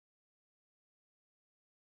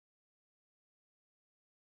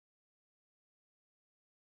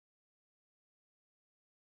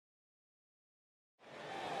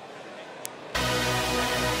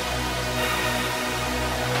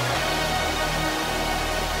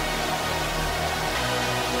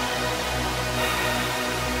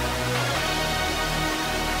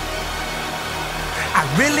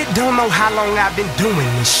really don't know how long I've been doing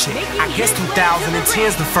this shit. I guess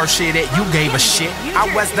 2010's the first year that you gave a shit. I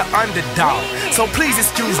was the underdog, so please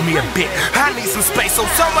excuse me a bit. I need some space, so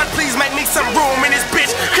someone please make me some room in this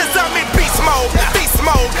bitch. Cause I'm in beast mode, beast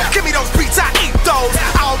mode. Give me those beats, I eat those.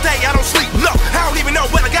 All day I don't sleep, no, I don't even know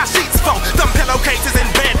what I got sheets for. Them pillowcases and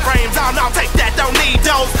bed frames, I'll take that, don't need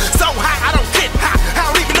those. So high, I don't get high, I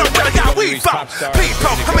don't even know what I got weed for.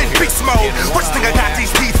 People, I'm in beast mode. What you think I got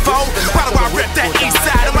these teeth for? Why do I rep that east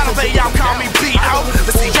side? And why do they y'all call me B.O.?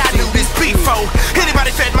 But see, I knew this before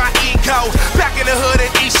anybody fed my ego. Back in the hood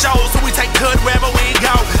and East shows, so we take good wherever we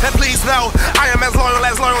go. And please know, I am as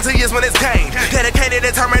loyalty is when it's gained. Dedicated,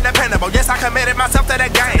 determined, dependable. Yes, I committed myself to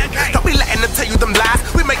that game. Don't be letting them tell you them lies.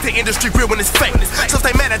 We make the industry real when it's fake. So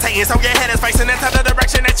stay meditating, so your head is facing into the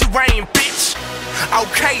direction that you aim, bitch.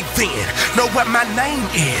 Okay then, know what my name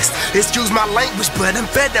is. Excuse my language, but I'm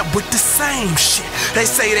fed up with the same shit. They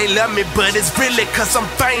say they love me, but it's really cause I'm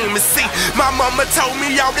famous. See, my mama told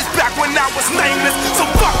me all this back when I was nameless. So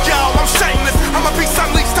fuck y'all, I'm shameless. I'm a beast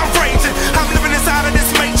unleashed, I'm raging. I'm living inside of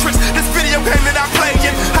this matrix. This video game that I'm playing,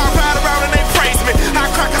 I ride around and they praise me. I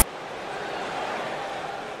crack a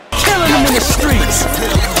killing them in the streets.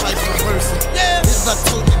 Yeah. If I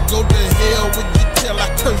told you go to hell, would you tell I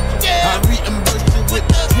cursed you? I reimburse you with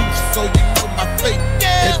the truth, so you know my fate.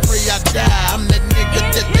 And pray I die, I'm that nigga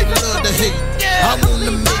that they love to hate. I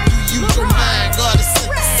wanna make you use your mind, God has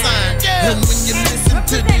sent the sign. And when you listen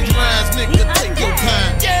to these rhymes, nigga, take your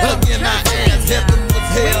time. Again, I ask, heaven was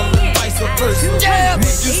hell and vice versa.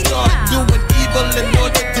 Niggas start doing evil in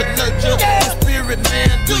order to nurture the spirit,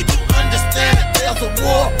 man. Do you understand that there's a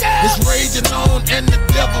war? It's raging on and the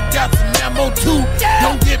devil got some ammo too.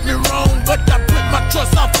 Don't get me wrong, but I put my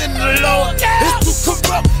trust off in the Lord. It's too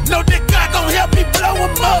corrupt, know that God gon' help me blow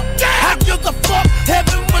him up. I give a fuck,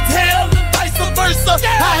 heaven was hell and vice versa.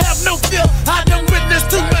 I have no fear, I done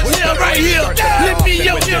witnessed too much hell right here. Let me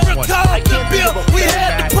your miracle, the bill, we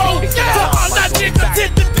had the pro. For all that niggas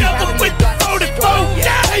hit the devil with the 44.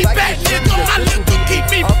 Hey back nigga, my liquor keep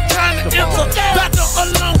me from trying to enter. Battle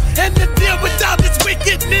alone and to deal with all this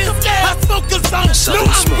wickedness. I smoke a zone, no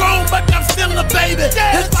I'm grown but I'm still a baby.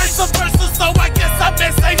 It's vice versa, so I guess I'm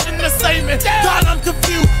vexation to save me. God, I'm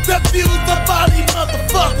confused, the views of all these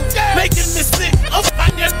motherfuckers making me sick. I'm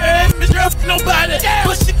finding nobody,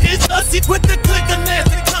 but she is us with the click of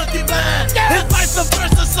nasty concubine. It's vice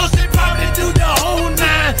versa, so she probably do the whole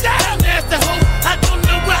nine. I'm nasty hoe, I don't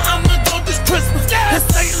know where I'ma go this Christmas. It's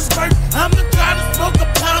Satan's birth, I'ma try to smoke a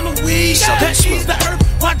pound of weed. That ease the earth,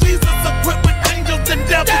 while Jesus equipped with angels and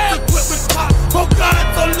devils equipped with pop. For God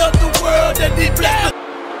so loved the world that he blessed.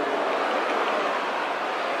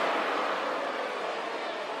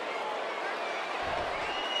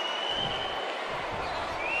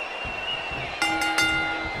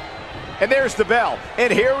 And there's the bell,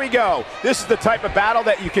 and here we go. This is the type of battle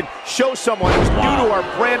that you can show someone who's new to our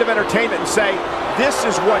brand of entertainment and say, this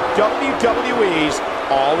is what WWE's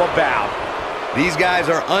all about. These guys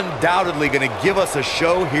are undoubtedly going to give us a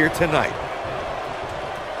show here tonight.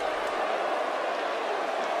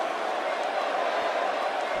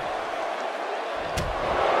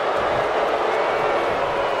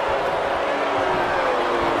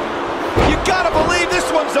 You gotta believe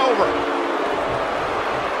this one's over.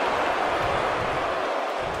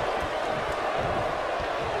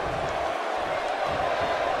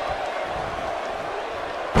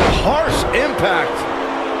 Harsh impact.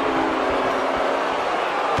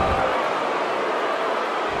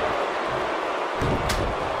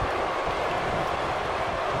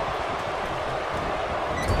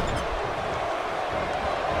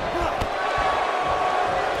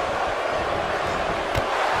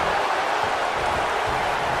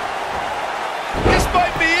 This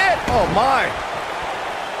might be it. Oh my.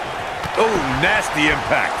 Oh, nasty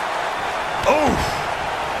impact. Oh.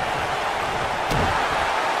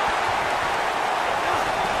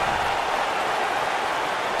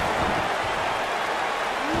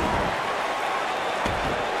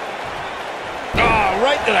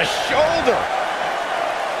 Right to the shoulder.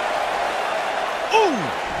 Ooh.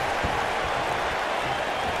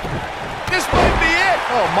 This might be it.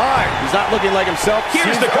 Oh my. He's not looking like himself.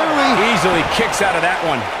 Here's the cover. Easily kicks out of that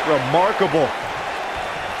one. Remarkable.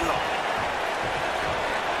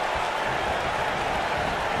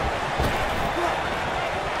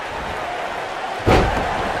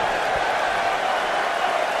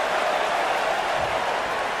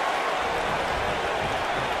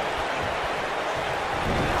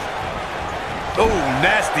 Oh,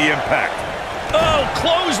 nasty impact. Oh,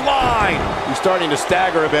 clothesline. He's starting to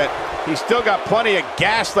stagger a bit. He's still got plenty of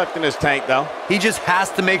gas left in his tank, though. He just has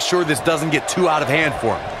to make sure this doesn't get too out of hand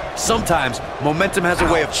for him. Sometimes, momentum has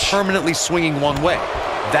a way of permanently swinging one way.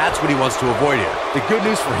 That's what he wants to avoid here. The good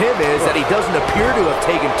news for him is that he doesn't appear to have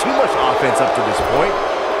taken too much offense up to this point,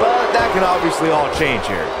 but that can obviously all change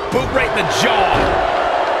here. Boot right in the jaw.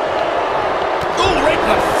 Ooh, right in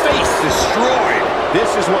the face. Destroyed. This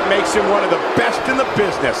is what makes him one of the best in the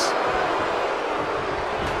business.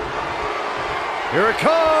 Here it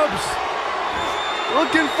comes.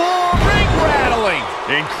 Looking for Ring rattling.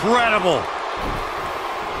 Incredible.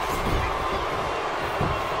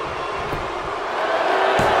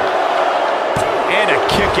 and a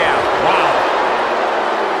kick out. Wow.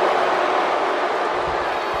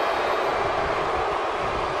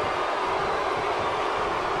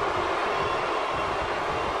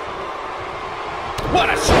 What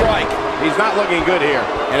a strike. He's not looking good here.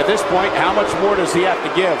 And at this point, how much more does he have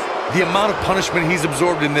to give? The amount of punishment he's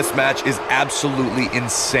absorbed in this match is absolutely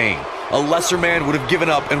insane. A lesser man would have given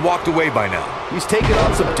up and walked away by now. He's taken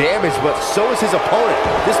on some damage, but so is his opponent.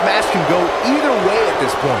 This match can go either way at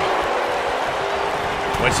this point.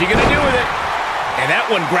 What's he gonna do with it? And that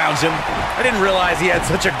one grounds him. I didn't realize he had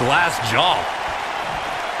such a glass jaw.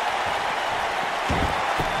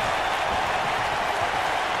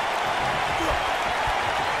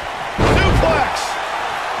 Suplex!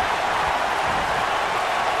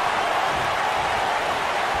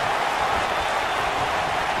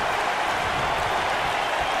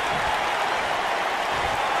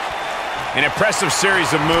 An impressive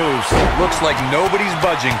series of moves. Looks like nobody's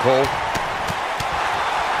budging, Cole.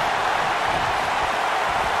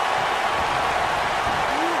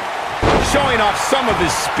 Showing off some of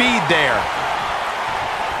his speed there.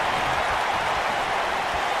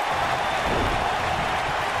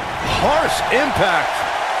 Harsh impact.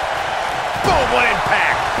 Boom, what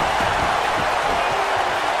impact.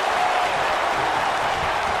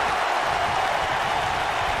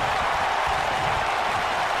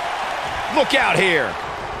 Look out here.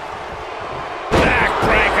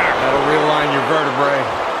 Backbreaker. That'll realign your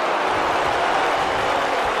vertebrae.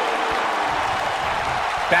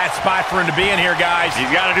 Bad spot for him to be in here, guys. He's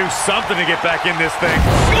got to do something to get back in this thing.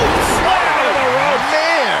 Slam to the rope.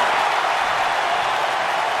 Man!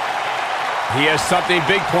 He has something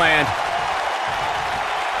big planned.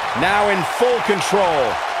 Now in full control.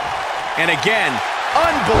 And again,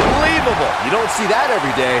 Unbelievable! You don't see that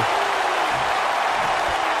every day.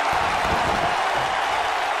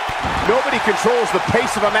 Nobody controls the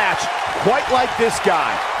pace of a match quite like this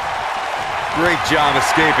guy. Great job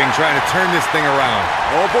escaping, trying to turn this thing around.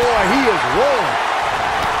 Oh boy, he is rolling.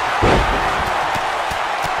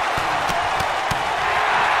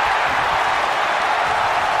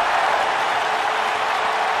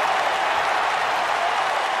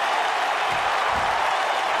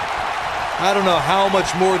 I don't know how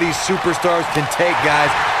much more these superstars can take,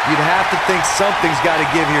 guys. You'd have to think something's got to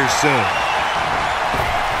give here soon.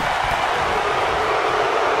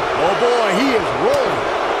 Oh boy, he is rolling.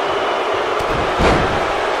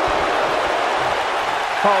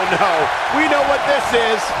 Oh no, we know what this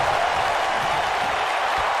is.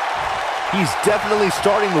 He's definitely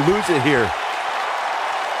starting to lose it here.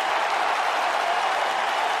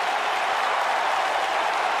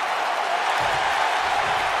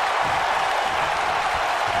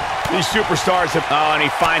 these superstars have... Oh, and he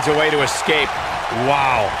finds a way to escape.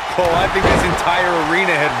 Wow. Cole, I think this entire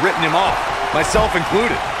arena had written him off, myself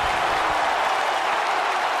included.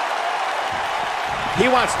 He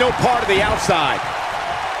wants no part of the outside.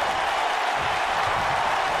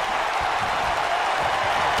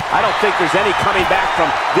 I don't think there's any coming back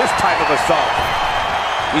from this type of assault.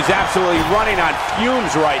 He's absolutely running on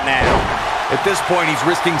fumes right now. At this point, he's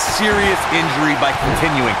risking serious injury by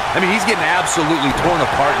continuing. I mean, he's getting absolutely torn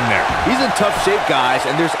apart in there. He's in tough shape, guys,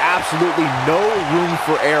 and there's absolutely no room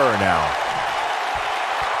for error now.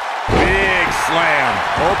 Big slam.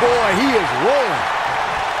 Oh boy, he is rolling.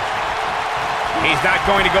 He's not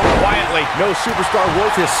going to go quietly. No superstar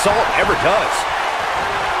worth his salt ever does.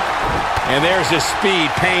 And there's his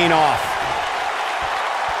speed paying off.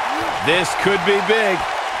 This could be big.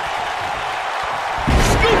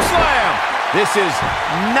 Scoop slam! This is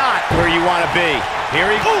not where you want to be.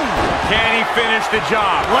 Here he goes. Can he finish the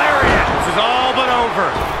job? Lariat! This is all but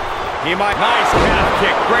over. He might... Nice calf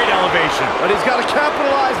kick. Great elevation. But he's got to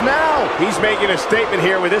capitalize now. He's making a statement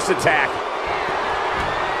here with this attack.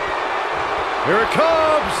 Here it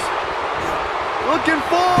comes. Looking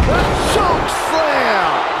for the choke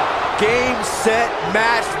slam. Game, set,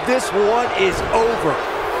 match. This one is over.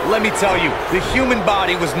 Let me tell you, the human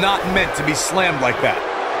body was not meant to be slammed like that.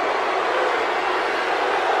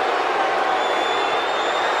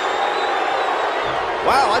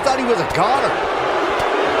 Wow, I thought he was a goner.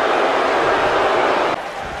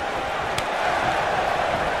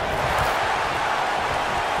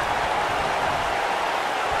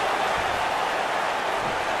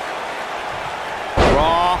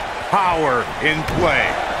 power in play.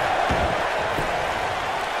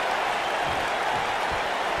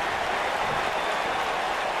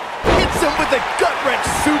 Hits him with a gut-wrench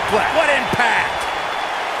suplex. What impact!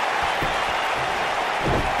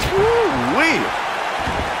 Woo-wee.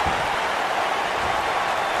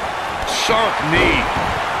 Sharp knee.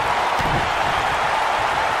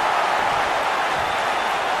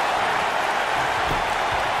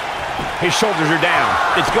 His shoulders are down.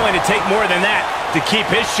 It's going to take more than that to keep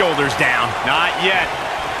his shoulders down. Not yet.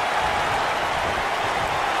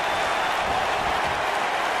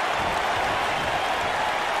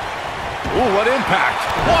 Ooh, what impact.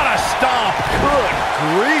 What a stomp. Good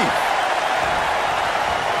grief.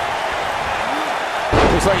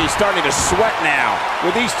 Looks like he's starting to sweat now.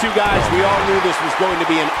 With these two guys, we all knew this was going to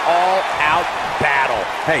be an all-out battle.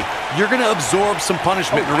 Hey, you're going to absorb some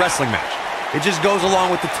punishment in a wrestling match. It just goes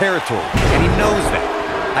along with the territory, and he knows that.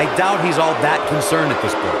 I doubt he's all that concerned at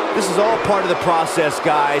this point. This is all part of the process,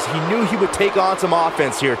 guys. He knew he would take on some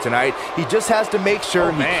offense here tonight. He just has to make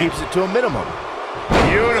sure he keeps it to a minimum.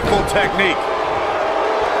 Beautiful technique.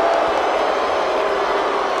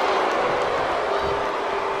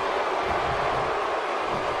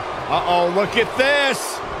 Uh-oh, look at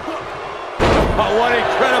this. Oh, what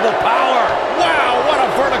incredible power. Wow, what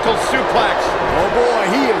a vertical suplex. Oh,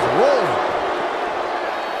 boy, he is rolling.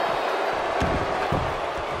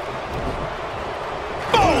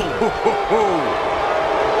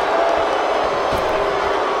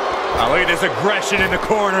 Oh, look at this aggression in the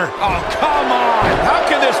corner. Oh, come on. How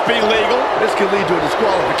can this be legal? This could lead to a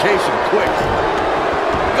disqualification quick.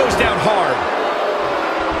 Goes down hard.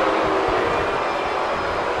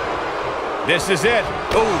 This is it.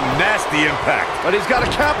 Oh, nasty impact. But he's got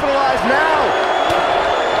to capitalize now.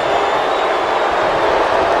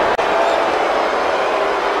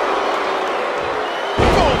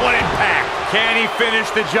 Oh, what impact. Can he finish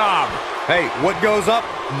the job? Hey, what goes up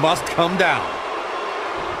must come down.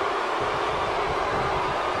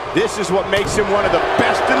 This is what makes him one of the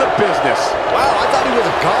best in the business. Wow, I thought he was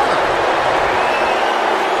a goner.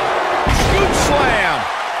 Scoop slam.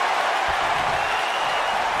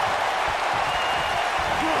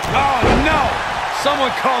 Oh, no.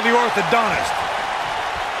 Someone call the orthodontist.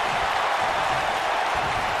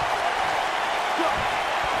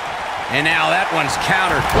 And now that one's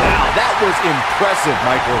countered. Wow, that was impressive,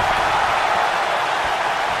 Michael.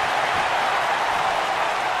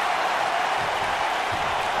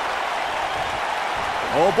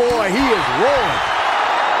 Oh boy, he is rolling.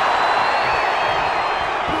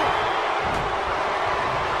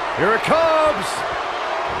 Here it comes.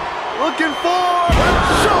 Looking for a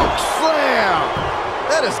choke slam.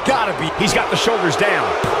 That has got to be. He's got the shoulders down.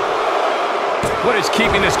 What is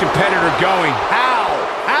keeping this competitor going? How?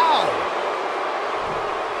 How?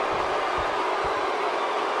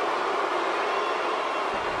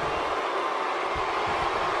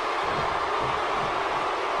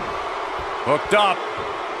 Hooked up.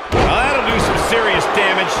 Well, that'll do some serious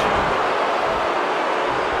damage.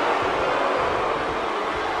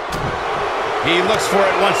 He looks for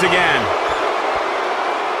it once again.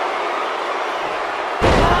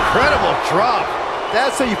 Incredible drop.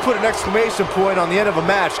 That's how you put an exclamation point on the end of a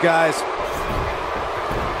match, guys.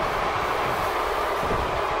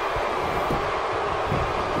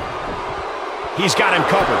 He's got him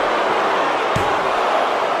covered.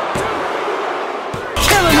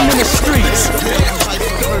 Killing him in the streets.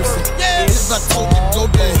 Yeah, if I told you go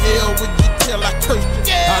to hell, would you tell I cursed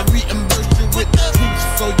you? I reimburse you with the truth,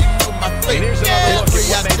 so you know my fate. Here's another look at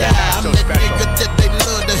what made that match so special. I'm that nigga that they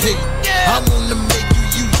love to hate. I won't